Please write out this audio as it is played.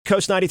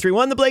Coast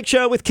 93.1, The Blake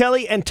Show with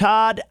Kelly and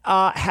Todd.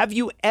 Have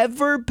you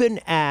ever been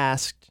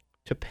asked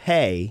to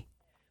pay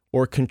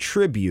or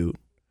contribute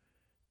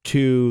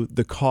to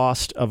the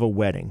cost of a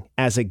wedding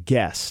as a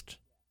guest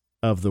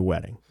of the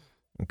wedding?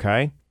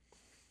 Okay?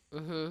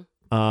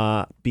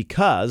 Mm-hmm.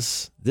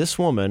 Because this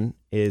woman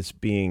is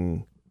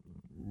being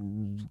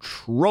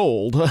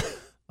trolled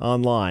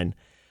online.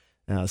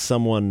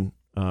 Someone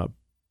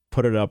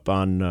put it up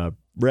on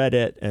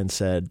Reddit and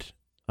said,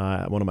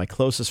 one of my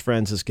closest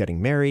friends is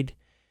getting married,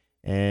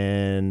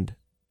 and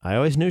I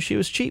always knew she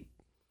was cheap.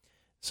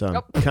 So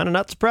I'm kind of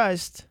not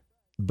surprised,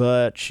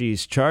 but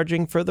she's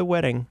charging for the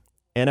wedding.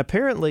 And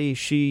apparently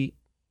she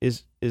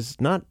is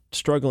not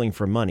struggling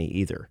for money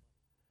either,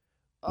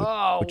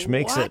 which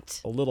makes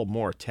it a little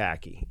more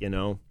tacky, you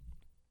know?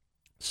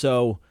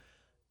 So,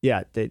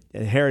 yeah, they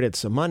inherited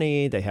some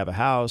money. They have a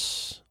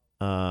house.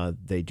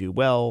 They do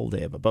well. They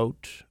have a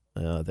boat.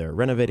 They're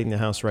renovating the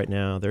house right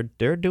now.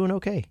 They're doing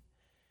okay.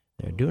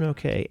 They're doing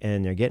okay,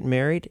 and they're getting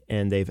married,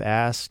 and they've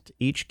asked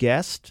each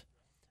guest,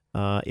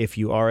 if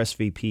you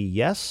RSVP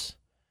yes,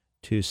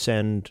 to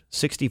send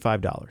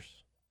 $65.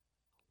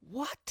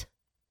 What?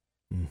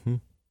 Mm-hmm.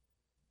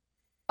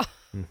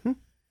 Mm-hmm.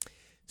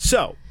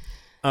 So,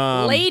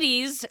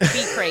 ladies,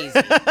 be crazy.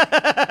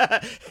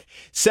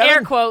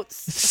 Air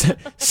quotes.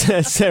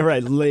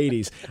 Right,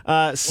 ladies.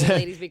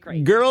 Ladies be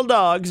crazy. Girl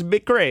dogs be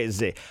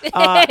crazy.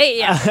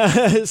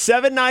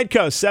 79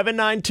 Coast,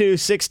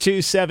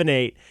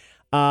 792-6278.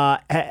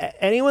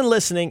 Anyone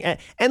listening,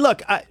 and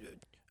look,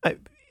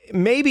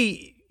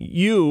 maybe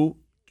you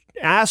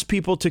ask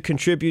people to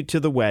contribute to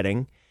the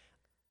wedding,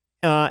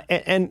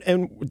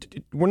 and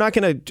we're not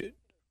going to,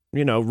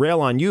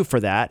 rail on you for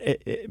that.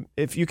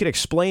 If you could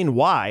explain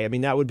why, I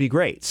mean, that would be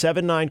great.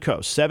 79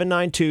 Coast,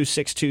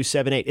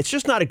 792-6278. It's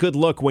just not a good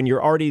look when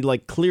you're already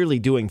clearly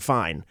doing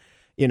fine,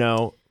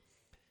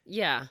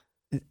 Yeah.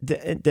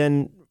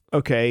 Then,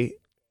 okay,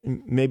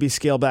 maybe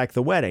scale back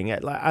the wedding.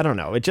 I don't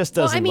know. It just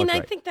doesn't look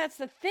right. I think that's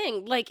the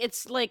thing.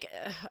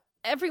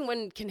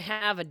 Everyone can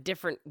have a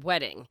different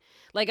wedding.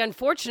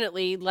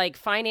 Unfortunately,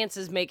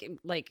 finances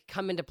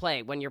come into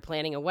play when you're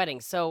planning a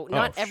wedding. So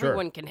not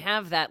everyone can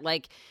have that,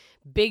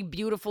 big,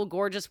 beautiful,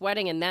 gorgeous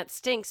wedding, and that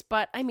stinks.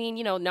 But I mean,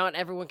 not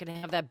everyone can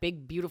have that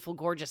big, beautiful,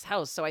 gorgeous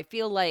house. So I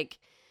feel I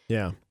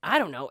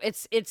don't know.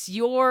 It's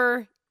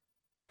your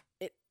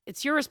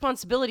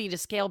responsibility to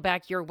scale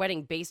back your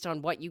wedding based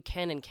on what you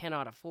can and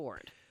cannot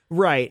afford.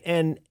 Right.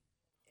 And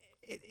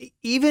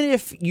even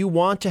if you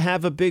want to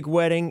have a big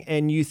wedding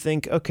and you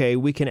think, okay,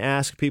 we can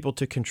ask people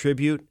to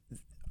contribute,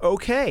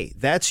 okay,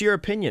 that's your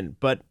opinion.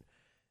 But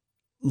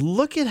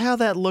look at how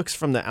that looks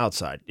from the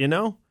outside,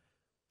 And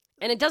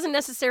it doesn't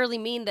necessarily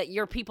mean that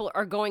your people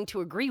are going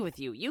to agree with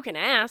you. You can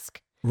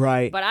ask.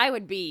 Right. But I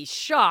would be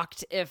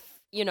shocked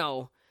if,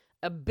 a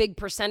big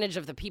percentage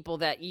of the people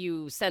that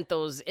you sent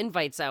those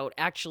invites out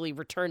actually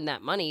return that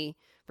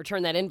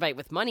invite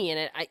with money in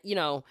it.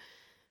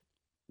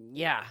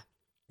 Yeah.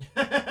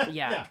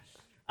 Yeah.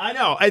 I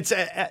know. It's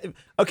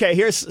okay.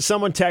 Here's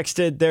someone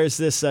texted. There's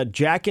this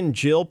Jack and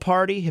Jill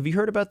party. Have you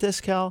heard about this,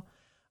 Cal?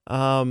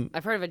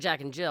 I've heard of a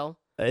Jack and Jill.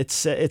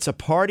 It's a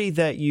party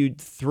that you'd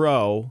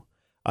throw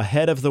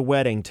ahead of the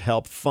wedding to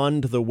help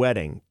fund the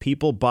wedding.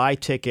 People buy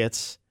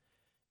tickets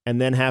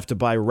and then have to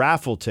buy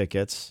raffle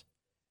tickets.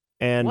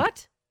 And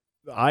what?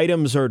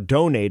 Items are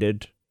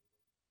donated.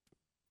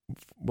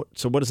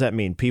 So what does that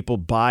mean? People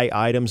buy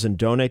items and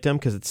donate them?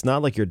 Because it's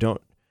not like you're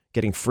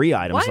getting free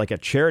items like a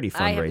charity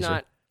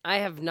fundraiser. I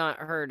have not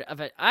heard of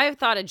it. I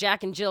thought a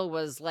Jack and Jill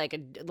was like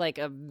a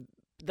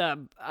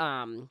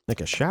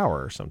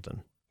shower or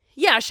something.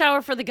 Yeah, a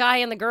shower for the guy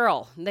and the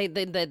girl.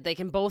 They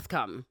can both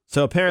come.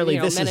 So apparently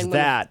this is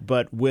that,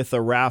 but with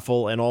a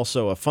raffle and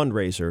also a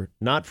fundraiser,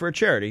 not for a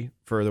charity,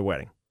 for the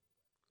wedding.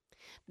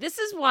 This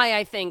is why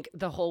I think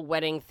the whole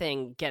wedding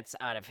thing gets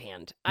out of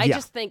hand. I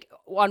just think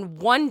on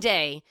one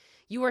day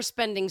you are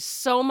spending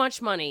so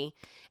much money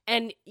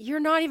and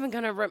you're not even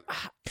going to...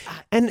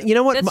 And you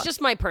know what? That's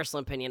just my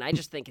personal opinion. I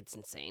just think it's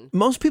insane.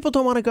 Most people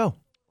don't want to go.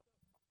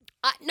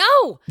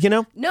 No.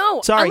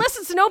 No. Sorry. Unless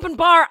it's an open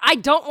bar, I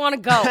don't want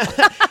to go.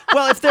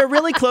 Well, if they're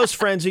really close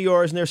friends of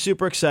yours and they're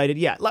super excited,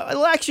 yeah.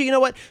 Well, actually, you know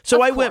what? So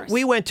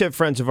we went to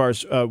friends of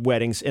ours'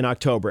 weddings in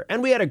October,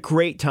 and we had a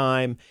great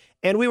time.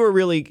 And we were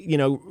really,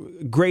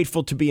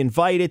 grateful to be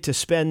invited to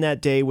spend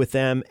that day with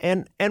them.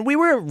 And we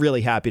were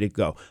really happy to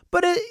go.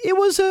 But it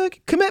was a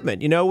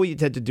commitment. We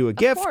had to do a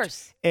gift. Of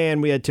course.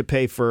 And we had to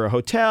pay for a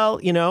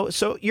hotel,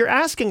 So you're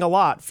asking a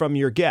lot from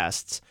your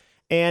guests.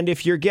 And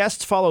if your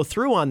guests follow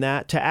through on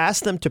that, to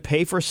ask them to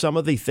pay for some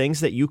of the things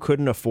that you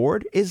couldn't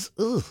afford is,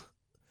 it's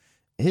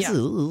just a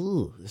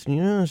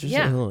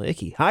little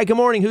icky. Hi, good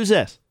morning. Who's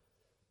this?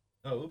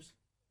 Oh, oops.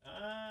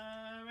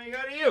 Let me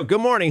go to you.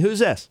 Good morning. Who's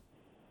this?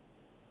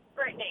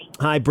 Brittany.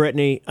 Hi,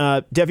 Brittany.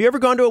 Have you ever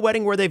gone to a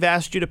wedding where they've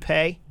asked you to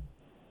pay?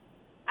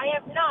 I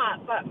have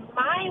not, but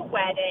my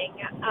wedding,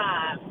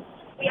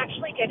 we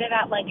actually did it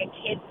at a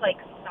kid's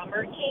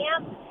summer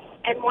camp.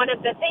 And one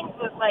of the things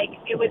was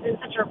it was in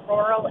such a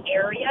rural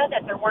area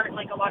that there weren't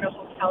a lot of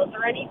hotels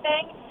or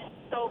anything.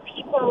 so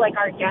people, like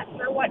our guests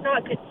or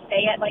whatnot, could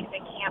stay at like the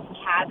camp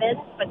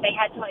cabins, but they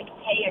had to like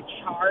pay a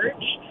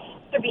charge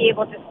to be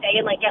able to stay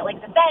and like get like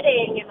the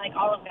bedding and like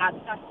all of that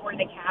stuff for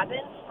the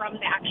cabins from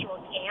the actual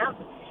camp.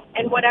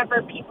 And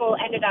whatever people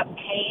ended up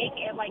paying,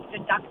 it like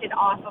deducted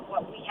off of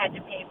what we had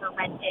to pay for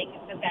renting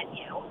the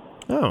venue.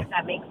 Oh. If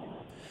that makes sense.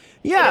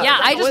 Yeah,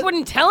 I just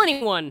wouldn't tell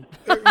anyone.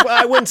 Well,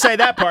 I wouldn't say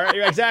that part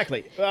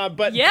exactly,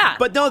 but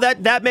no,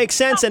 that makes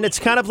sense, and it's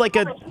kind of like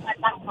that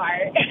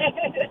part.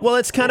 well,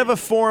 it's kind of a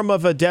form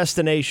of a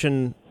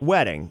destination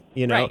wedding,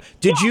 you know. Right.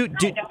 Did And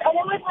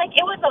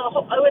it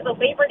was a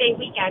Labor Day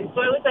weekend,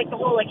 so it was like the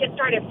whole it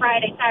started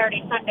Friday,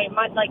 Saturday, Sunday,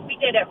 Monday. Like we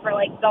did it for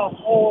like the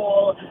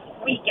whole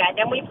weekend,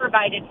 and we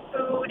provided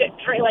food,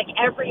 like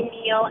every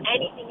meal,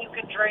 anything you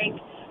could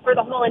drink for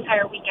the whole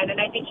entire weekend. And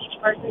I think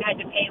each person had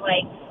to pay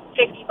like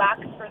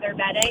 $50 for their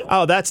bedding.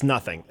 Oh, that's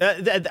nothing.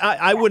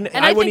 I wouldn't.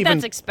 And I I wouldn't think even.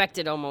 that's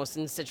expected almost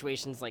in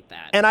situations like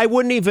that. And I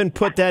wouldn't even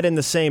put that in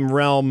the same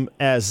realm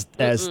as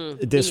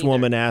this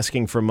woman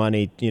asking for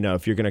money. You know,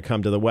 if you're going to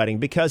come to the wedding,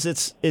 because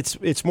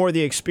it's more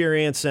the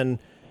experience and.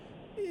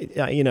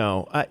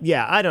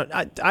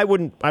 I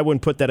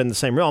wouldn't put that in the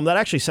same realm. That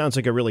actually sounds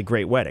like a really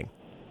great wedding.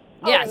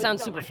 Yeah, it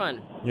sounds super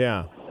fun.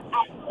 Yeah.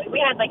 Absolutely. We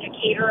had like a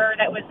caterer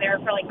that was there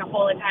for like the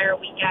whole entire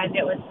weekend.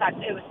 It was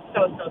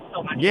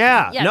so much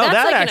Yeah. fun. No, that's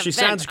that like an actually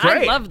event. sounds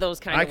great. I love those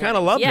kind of I kind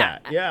of love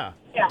that. Yeah.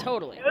 Yeah,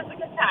 Totally. It was a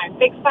good time.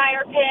 Big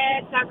fire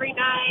pits every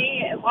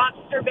night,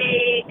 lobster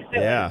bakes.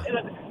 It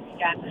was a good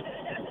weekend.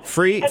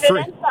 Free. And it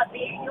ends up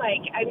being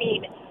like, I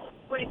mean,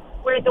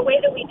 where the way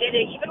that we did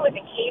it, even with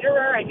the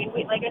caterer, I mean,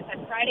 like I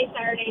said, Friday,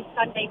 Saturday,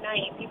 Sunday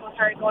night, people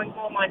started going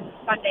home on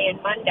Sunday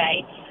and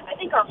Monday. I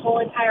think our whole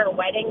entire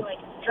wedding, like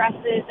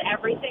dresses,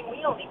 everything,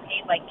 we only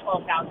paid like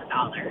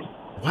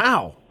 $12,000.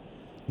 Wow.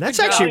 That's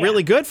Good job. actually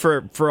really good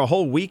for a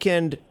whole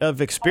weekend of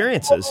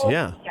experiences.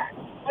 Yeah.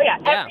 Oh, yeah.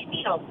 Every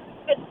meal,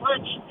 good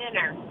lunch,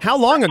 dinner. How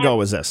long ago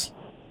was this?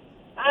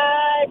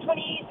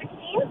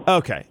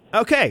 2016.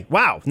 Okay.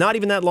 Wow. Not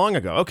even that long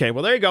ago. Okay.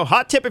 Well, there you go.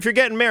 Hot tip if you're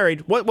getting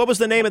married. What was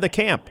the name of the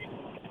camp?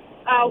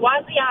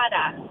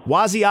 Waziata.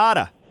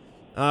 Waziata.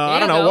 I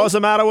don't know. go. What's the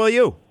matter with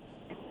you?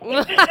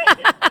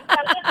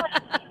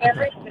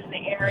 Everything's in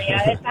the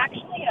area. It's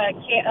actually a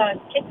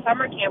kid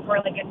summer camp where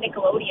like a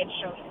Nickelodeon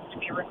show used to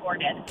be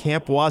recorded.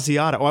 Camp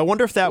Waziata. Oh, I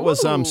wonder if that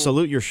was Ooh.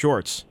 Salute Your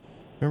Shorts.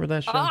 Remember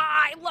that show? Oh,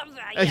 I love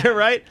that. Yeah. You're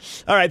right.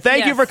 All right.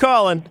 Thank you Yes. for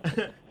calling.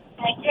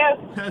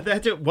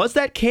 Thank you. Was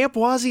that Camp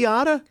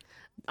Waziata?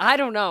 I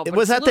don't know. But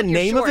Was that the salute your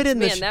name of it shorts, in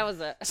man, this? that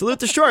was a Salute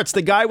the Shorts.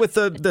 The guy with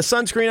the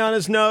sunscreen on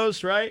his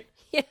nose, right?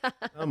 yeah.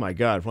 Oh my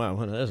God! Wow,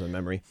 that is a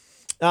memory.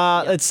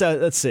 Let's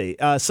see.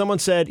 Someone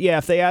said, "Yeah,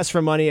 if they ask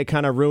for money, it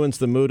kind of ruins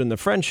the mood and the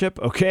friendship."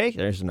 Okay,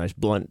 there's a nice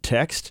blunt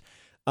text.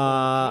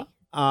 I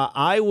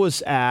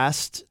was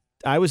asked.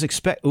 I was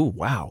Ooh,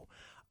 wow.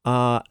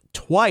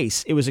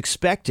 Twice it was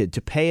expected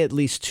to pay at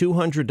least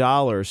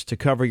 $200 to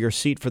cover your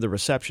seat for the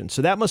reception.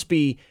 So that must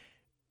be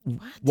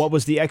what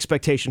was the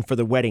expectation for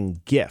the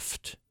wedding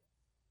gift.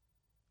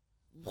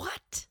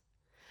 What?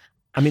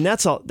 I mean,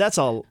 that's all.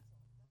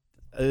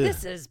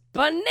 This is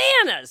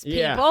bananas,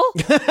 people.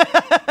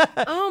 Yeah.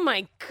 Oh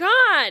my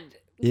God.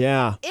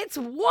 Yeah. It's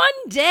one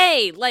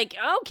day. Like,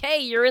 okay,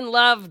 you're in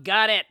love.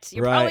 Got it.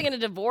 You're Right. probably going to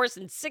divorce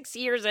in 6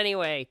 years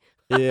anyway.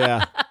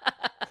 Yeah.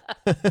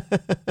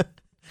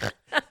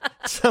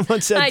 Someone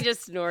said. I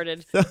just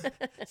snorted.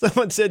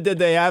 Someone said, "Did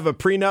they have a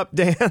prenup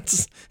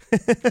dance?"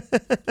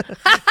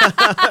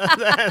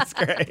 That's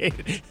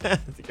great.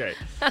 That's great.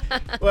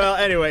 Well,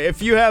 anyway,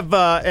 if you have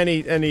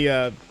anything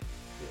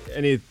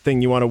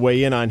you want to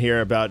weigh in on here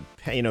about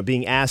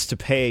being asked to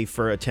pay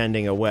for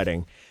attending a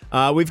wedding,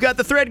 we've got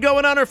the thread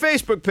going on our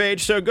Facebook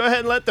page. So go ahead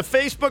and let the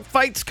Facebook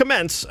fights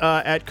commence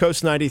at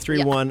Coast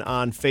 93.1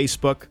 on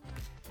Facebook.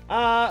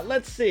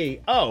 Let's see.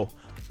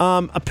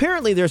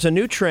 Apparently there's a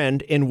new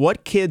trend in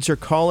what kids are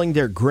calling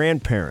their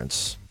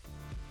grandparents.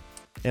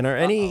 And are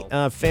any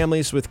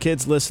families with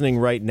kids listening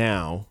right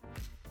now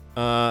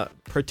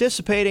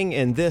participating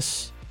in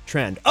this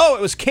trend? Oh,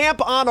 it was Camp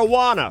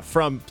Anawana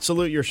from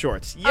Salute Your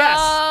Shorts. Yes.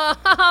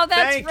 Oh,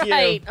 that's Thank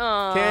right. you.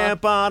 Aw.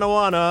 Camp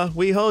Anawana,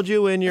 we hold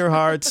you in your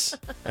hearts.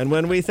 And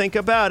when we think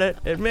about it,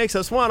 it makes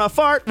us want to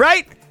fart,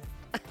 right?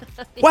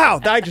 Wow,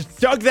 I just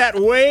dug that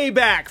way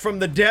back from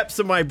the depths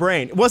of my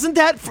brain. Wasn't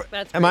that?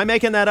 Am I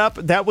making that up?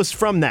 That was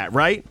from that,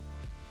 right?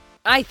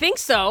 I think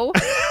so.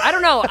 I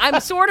don't know.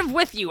 I'm sort of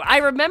with you. I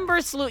remember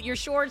Salute Your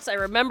Shorts. I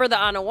remember the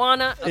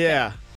Anawana. Okay. Yeah.